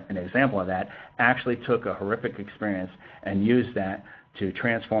being an example of that, actually took a horrific experience and used that to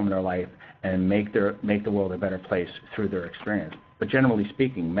transform their life and make the world a better place through their experience. But generally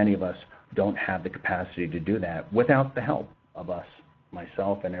speaking, many of us don't have the capacity to do that without the help of us,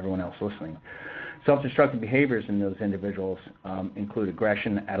 myself and everyone else listening. Self-destructive behaviors in those individuals include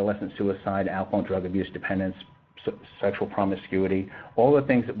aggression, adolescent suicide, alcohol and drug abuse dependence, sexual promiscuity, all the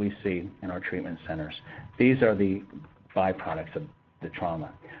things that we see in our treatment centers. These are the byproducts of the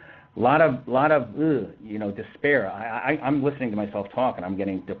trauma. A lot of despair. I'm listening to myself talk, and I'm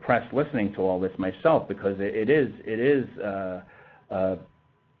getting depressed listening to all this myself, because it is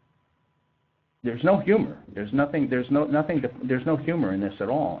there's no humor. There's no humor in this at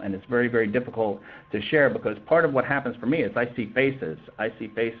all, and it's very, very difficult to share, because part of what happens for me is I see faces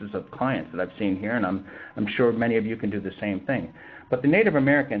of clients that I've seen here, and I'm sure many of you can do the same thing. But the Native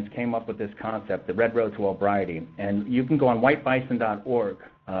Americans came up with this concept, the Red Road to Albrighty, and you can go on whitebison.org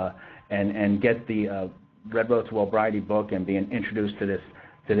and get the Red Road to Albrighty book and being introduced to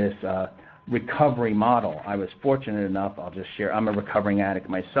this recovery model. I was fortunate enough, I'll just share, I'm a recovering addict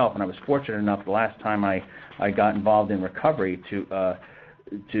myself, and I was fortunate enough the last time I got involved in recovery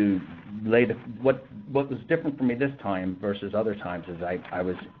to lay what was different for me this time versus other times is I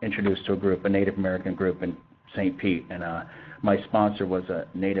was introduced to a group, a Native American group in St. Pete, and my sponsor was a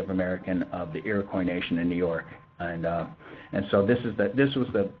Native American of the Iroquois Nation in New York, and so this was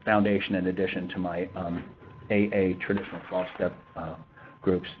the foundation in addition to my AA traditional 12-step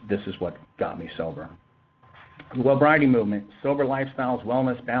groups. This is what got me sober. The Wellbrighty movement, sober lifestyles,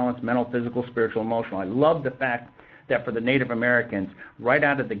 wellness, balance, mental, physical, spiritual, emotional. I love the fact that for the Native Americans, right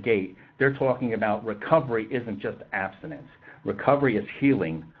out of the gate, they're talking about recovery isn't just abstinence. Recovery is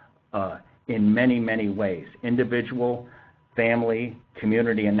healing in many, many ways. Individual, family,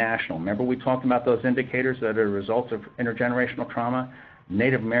 community, and national. Remember we talked about those indicators that are results of intergenerational trauma?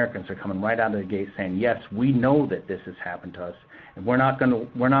 Native Americans are coming right out of the gate saying, yes, we know that this has happened to us, and we're not going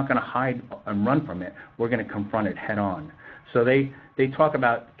to hide and run from it. We're going to confront it head on. So they talk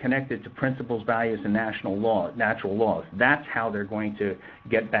about connected to principles, values, and natural laws. That's how they're going to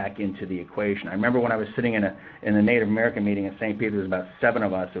get back into the equation. I remember when I was sitting in a Native American meeting at St. Pete, there was about 7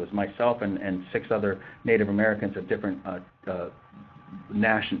 of us. It was myself and 6 other Native Americans of different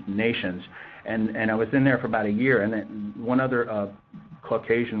nations, and I was in there for about a year, and then one other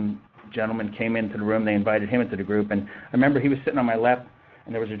Caucasian gentleman came into the room. They invited him into the group, and I remember he was sitting on my left,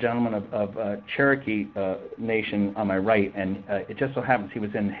 and there was a gentleman of Cherokee Nation on my right, and it just so happens he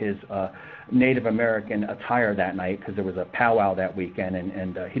was in his Native American attire that night because there was a powwow that weekend,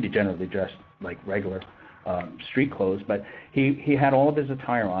 and he generally dressed like regular street clothes, but he had all of his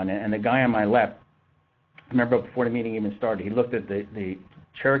attire on, and the guy on my left, I remember before the meeting even started, he looked at the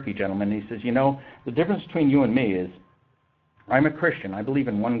Cherokee gentleman, and he says, the difference between you and me is I'm a Christian. I believe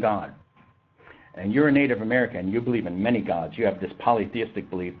in one God. And you're a Native American. You believe in many gods. You have this polytheistic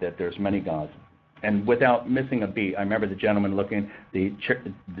belief that there's many gods. And without missing a beat, I remember the gentleman the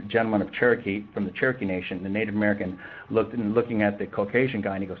gentleman of Cherokee, from the Cherokee Nation, the Native American, looking at the Caucasian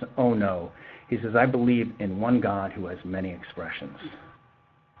guy, and he goes, oh no. He says, I believe in one God who has many expressions.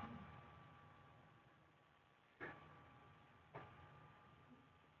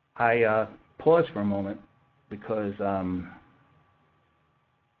 I paused for a moment because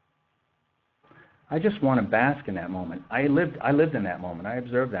I just want to bask in that moment. I lived in that moment. I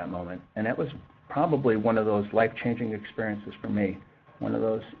observed that moment, and that was probably one of those life-changing experiences for me. One of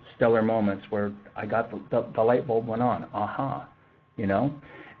those stellar moments where I got the light bulb went on. Aha, you know,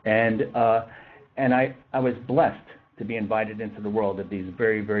 and I was blessed to be invited into the world of these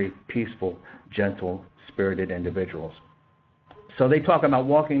very, very peaceful, gentle, spirited individuals. So they talk about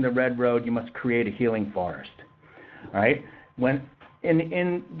walking the red road. You must create a healing forest. All right. When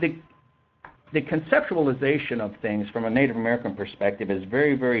in the conceptualization of things from a Native American perspective is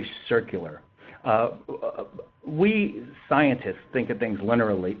very, very circular. We scientists think of things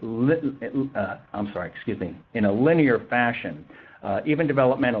linearly. In a linear fashion. Even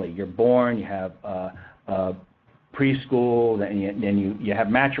developmentally, you're born, you have preschool, then you have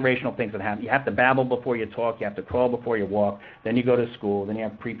maturational things that happen. You have to babble before you talk, you have to crawl before you walk, then you go to school, then you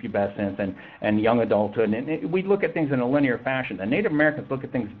have prepubescence and young adulthood. And we look at things in a linear fashion. The Native Americans look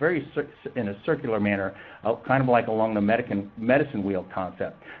at things in a circular manner, kind of like along the medicine wheel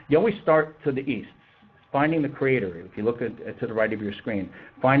concept. You always start to the east, finding the Creator. If you look to the right of your screen,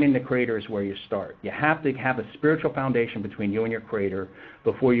 finding the Creator is where you start. You have to have a spiritual foundation between you and your Creator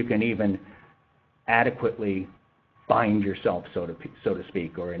before you can even adequately bind yourself, so to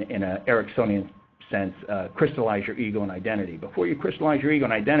speak, or in an Ericksonian sense, crystallize your ego and identity. Before you crystallize your ego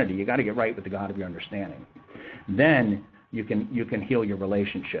and identity, you got to get right with the God of your understanding. Then you can heal your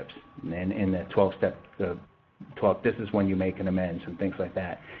relationships. And in the 12-step talk, this is when you make an amends and things like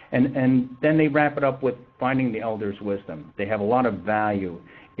that. And then they wrap it up with finding the elders' wisdom. They have a lot of value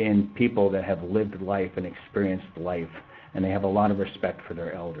in people that have lived life and experienced life, and they have a lot of respect for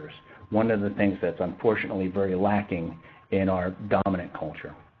their elders. One of the things that's unfortunately very lacking in our dominant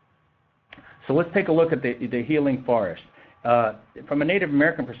culture. So let's take a look at the healing forest. From a Native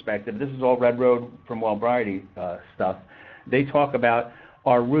American perspective, this is all Red Road from Wellbriety stuff. They talk about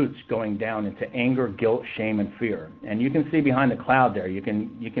our roots going down into anger, guilt, shame, and fear. And you can see behind the cloud there, you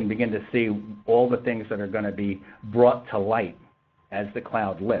can begin to see all the things that are going to be brought to light as the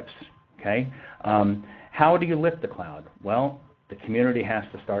cloud lifts. Okay? How do you lift the cloud? Well, the community has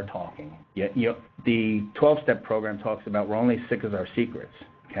to start talking. The 12-step program talks about we're only sick as our secrets.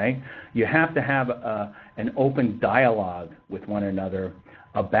 Okay? You have to have an open dialogue with one another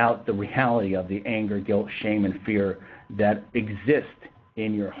about the reality of the anger, guilt, shame, and fear that exist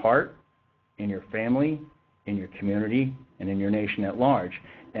in your heart, in your family, in your community, and in your nation at large,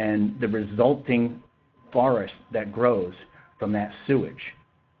 and the resulting forest that grows from that sewage.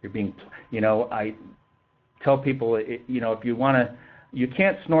 I tell people, if you want to, you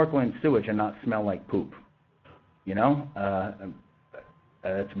can't snorkel in sewage and not smell like poop.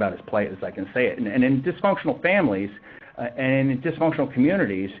 That's about as polite as I can say it. And in dysfunctional families and in dysfunctional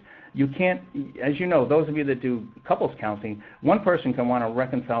communities, you can't, as you know, those of you that do couples counseling, one person can want to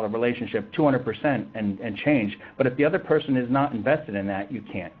reconcile a relationship 200% and change, but if the other person is not invested in that, you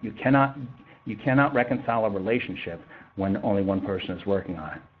can't. You cannot reconcile a relationship when only one person is working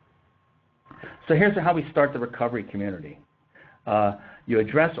on it. So here's how we start the recovery community. You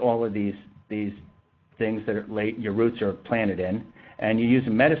address all of these things that your roots are planted in, and you use a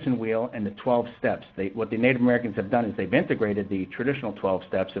medicine wheel and the 12 steps. What the Native Americans have done is they've integrated the traditional 12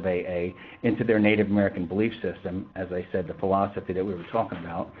 steps of AA into their Native American belief system, as I said, the philosophy that we were talking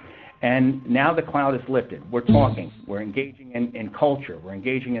about. And now the cloud is lifted. We're talking. We're engaging in culture. We're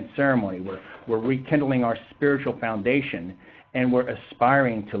engaging in ceremony. We're rekindling our spiritual foundation, and we're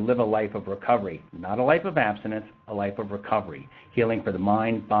aspiring to live a life of recovery, not a life of abstinence, a life of recovery, healing for the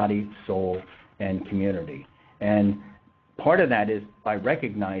mind, body, soul, and community. And part of that is by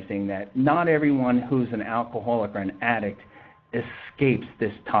recognizing that not everyone who's an alcoholic or an addict escapes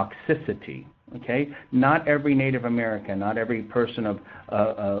this toxicity. Okay, not every Native American, not every person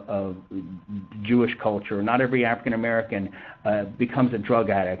of Jewish culture, not every African American becomes a drug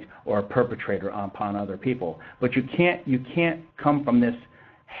addict or a perpetrator upon other people. But you can't come from this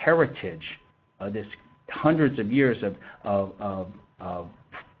heritage, this hundreds of years of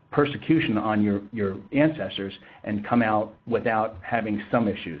persecution on your ancestors and come out without having some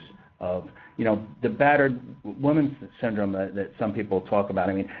issues of, the battered woman syndrome that some people talk about.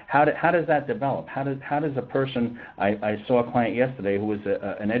 I mean, how does that develop? How does a person, I saw a client yesterday who was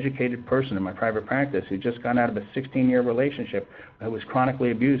an educated person in my private practice who just got out of a 16-year relationship who was chronically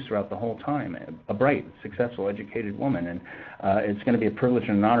abused throughout the whole time, a bright, successful, educated woman. And it's going to be a privilege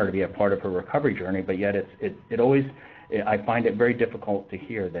and an honor to be a part of her recovery journey, but yet it always, I find it very difficult to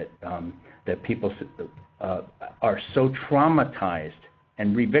hear that people are so traumatized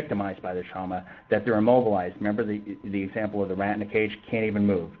and re-victimized by the trauma that they're immobilized. Remember the example of the rat in a cage? Can't even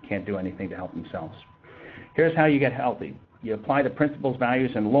move, can't do anything to help themselves. Here's how you get healthy. You apply the principles,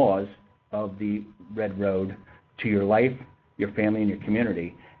 values, and laws of the Red Road to your life, your family, and your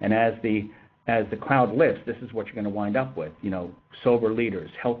community. And as the cloud lifts, this is what you're going to wind up with. Sober leaders,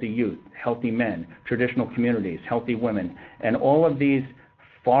 healthy youth, healthy men, traditional communities, healthy women, and all of these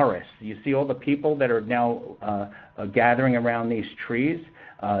forests. You see all the people that are now gathering around these trees.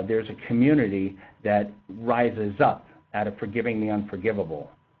 There's a community that rises up out of forgiving the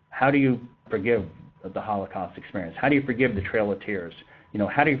unforgivable. How do you forgive the Holocaust experience? How do you forgive the Trail of Tears?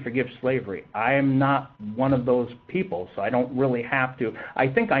 How do you forgive slavery? I am not one of those people, so I don't really have to. I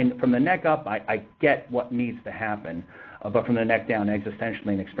think from the neck up, I get what needs to happen, but from the neck down, existentially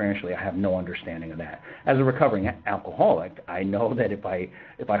and experientially, I have no understanding of that. As a recovering alcoholic, I know that if I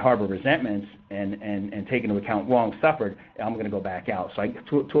harbor resentments and take into account wrong suffered, I'm going to go back out.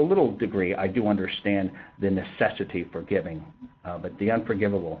 So to a little degree, I do understand the necessity for giving, but the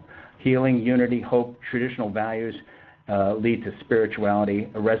unforgivable. Healing, unity, hope, traditional values lead to spirituality,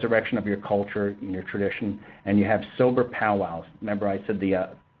 a resurrection of your culture and your tradition, and you have sober powwows. Remember I said the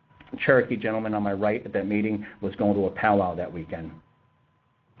Cherokee gentleman on my right at that meeting was going to a powwow that weekend.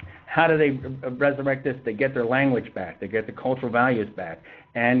 How do they resurrect this? They get their language back. They get the cultural values back.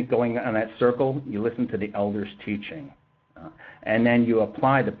 And going on that circle, you listen to the elders' teaching. And then you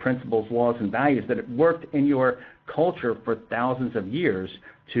apply the principles, laws, and values that have worked in your culture for thousands of years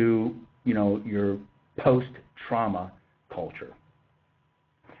to, your post-trauma culture.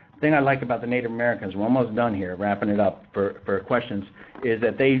 The thing I like about the Native Americans, we're almost done here, wrapping it up for questions, is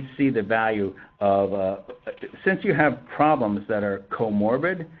that they see the value of, since you have problems that are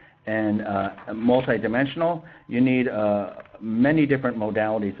comorbid and multidimensional, you need many different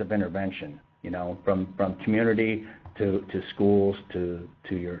modalities of intervention, from community to schools to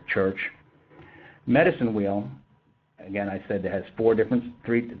your church. Medicine Wheel, again, I said it has four different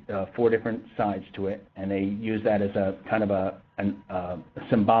sides to it, and they use that as a kind of a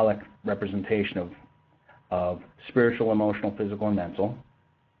symbolic representation of spiritual, emotional, physical, and mental.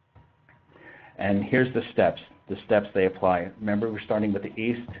 And here's the steps they apply. Remember, we're starting with the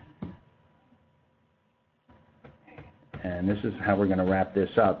East, and this is how we're going to wrap this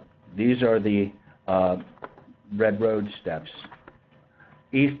up. These are the Red Road steps.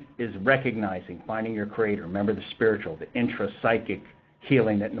 East is recognizing, finding your creator. Remember the spiritual, the intra-psychic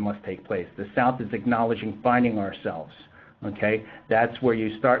healing that must take place. The South is acknowledging finding ourselves. Okay, that's where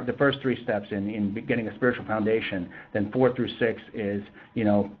you start. The first three steps in getting a spiritual foundation. Then 4 through 6 is,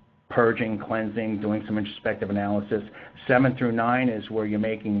 purging, cleansing, doing some introspective analysis. 7 through 9 is where you're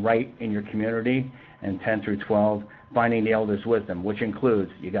making right in your community. And 10 through 12, finding the elders' wisdom, which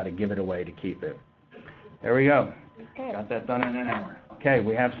includes you got to give it away to keep it. There we go. Got that done in an hour. Okay,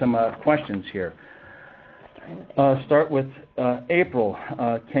 we have some questions here. Start with April.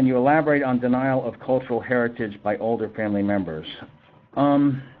 Can you elaborate on denial of cultural heritage by older family members?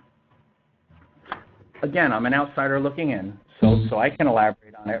 Again, I'm an outsider looking in, so I can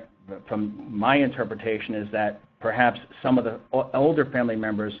elaborate on it. From my interpretation is that perhaps some of the older family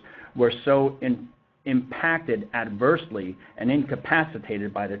members were so impacted adversely and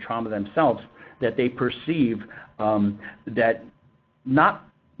incapacitated by the trauma themselves that they perceive that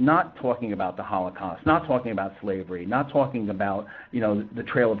not talking about the Holocaust, not talking about slavery, not talking about the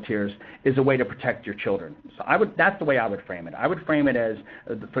Trail of Tears is a way to protect your children. So that's the way I would frame it. I would frame it as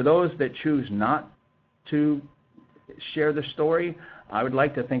for those that choose not to share the story, I would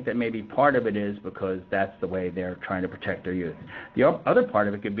like to think that maybe part of it is because that's the way they're trying to protect their youth. The other part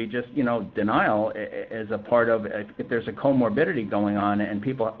of it could be just, denial as a part of, if there's a comorbidity going on and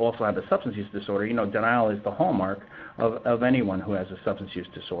people also have a substance use disorder, denial is the hallmark of anyone who has a substance use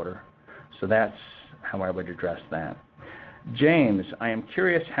disorder. So that's how I would address that. James, I am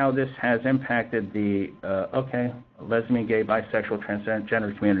curious how this has impacted the, lesbian, gay, bisexual,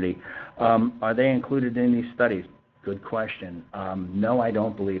 transgender community. Are they included in these studies? Good question. No, I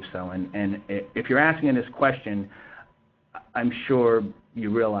don't believe so. And if you're asking this question, I'm sure you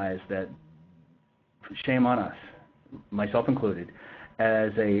realize that shame on us, myself included,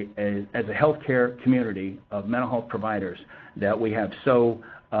 as a healthcare community of mental health providers, that we have so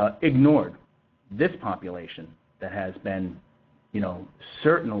ignored this population that has been,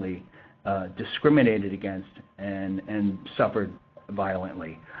 certainly discriminated against and suffered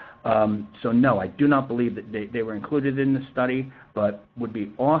violently. So no, I do not believe that they were included in the study, but would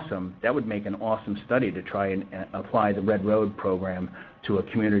be awesome. That would make an awesome study to try and apply the Red Road program to a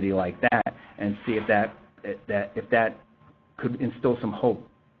community like that and see if that could instill some hope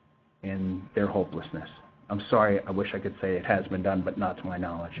in their hopelessness. I'm sorry, I wish I could say it has been done, but not to my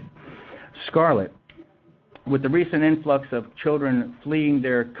knowledge. Scarlett, with the recent influx of children fleeing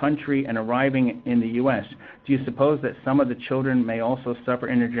their country and arriving in the U.S., do you suppose that some of the children may also suffer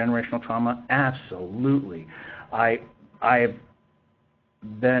intergenerational trauma? Absolutely. I've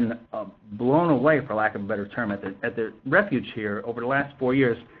been blown away, for lack of a better term, at the Refuge here over the last 4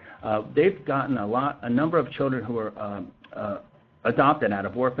 years. They've gotten a number of children who are adopted out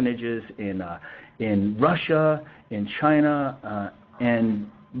of orphanages in Russia, in China, and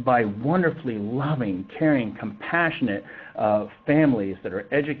by wonderfully loving, caring, compassionate families that are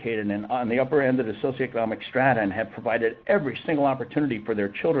educated and on the upper end of the socioeconomic strata and have provided every single opportunity for their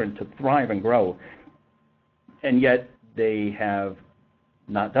children to thrive and grow. And yet they have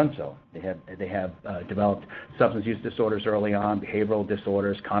not done so. They have developed substance use disorders early on, behavioral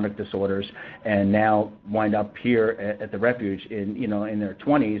disorders, conduct disorders, and now wind up here at the Refuge in their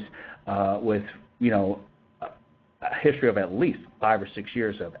 20s with a history of at least 5 or 6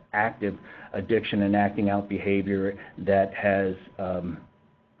 years of active addiction and acting out behavior that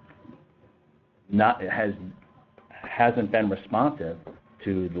hasn't been responsive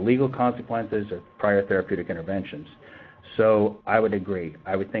to the legal consequences of prior therapeutic interventions. So I would agree.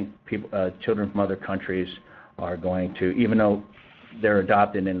 I would think children from other countries are going to, even though they're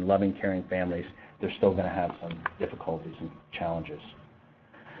adopted in loving, caring families, they're still going to have some difficulties and challenges.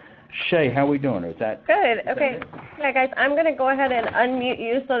 Shay, how are we doing? Is that good? Okay. Yeah, guys, I'm going to go ahead and unmute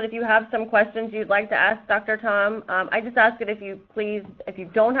you so that if you have some questions you'd like to ask Dr. Tom. I just ask that if you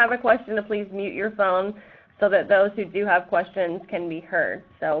don't have a question, to please mute your phone so that those who do have questions can be heard.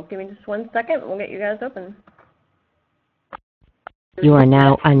 So give me just 1 second. We'll get you guys open. You are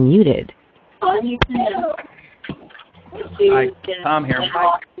now unmuted. Hi, Tom here.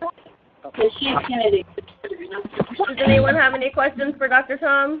 Does anyone have any questions for Dr.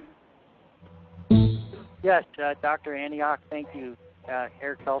 Tom? Yes, Dr. Antioch, thank you.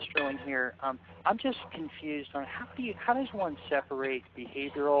 Eric Bellsterling here. I'm just confused on how does one separate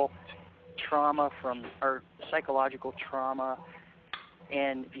behavioral trauma from, or psychological trauma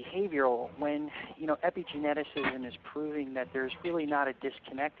and behavioral when, epigeneticism is proving that there's really not a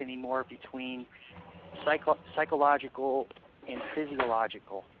disconnect anymore between psychological and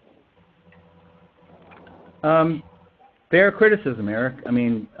physiological? Fair criticism, Eric. I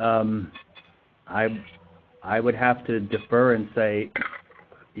mean, I would have to defer and say,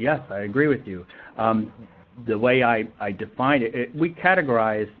 yes, I agree with you. The way I define it, we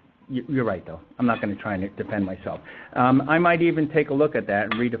categorize. You're right, though. I'm not going to try and defend myself. I might even take a look at that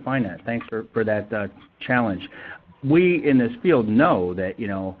and redefine that. Thanks for that challenge. We in this field know that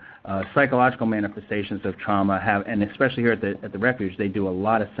psychological manifestations of trauma have, and especially here at the Refuge, they do a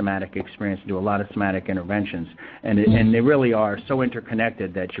lot of somatic experience, do a lot of somatic interventions, and they really are so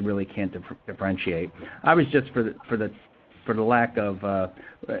interconnected that you really can't differentiate. I was just for the lack of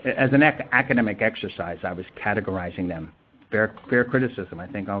as an academic exercise, I was categorizing them. Fair criticism. I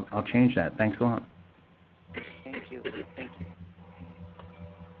think I'll change that. Thanks a lot. Thank you. Thank you.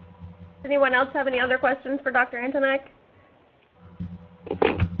 Does anyone else have any other questions for Dr. Antonek?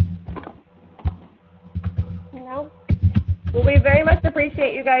 No? Well, we very much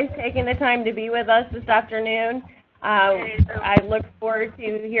appreciate you guys taking the time to be with us this afternoon. I look forward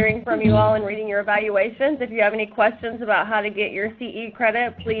to hearing from you all and reading your evaluations. If you have any questions about how to get your CE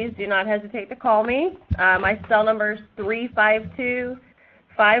credit, please do not hesitate to call me. My cell number is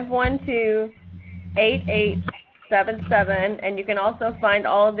 352-512-8877, and you can also find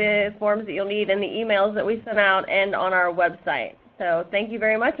all the forms that you'll need in the emails that we sent out and on our website. So thank you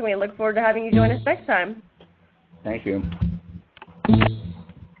very much, and we look forward to having you join us next time. Thank you.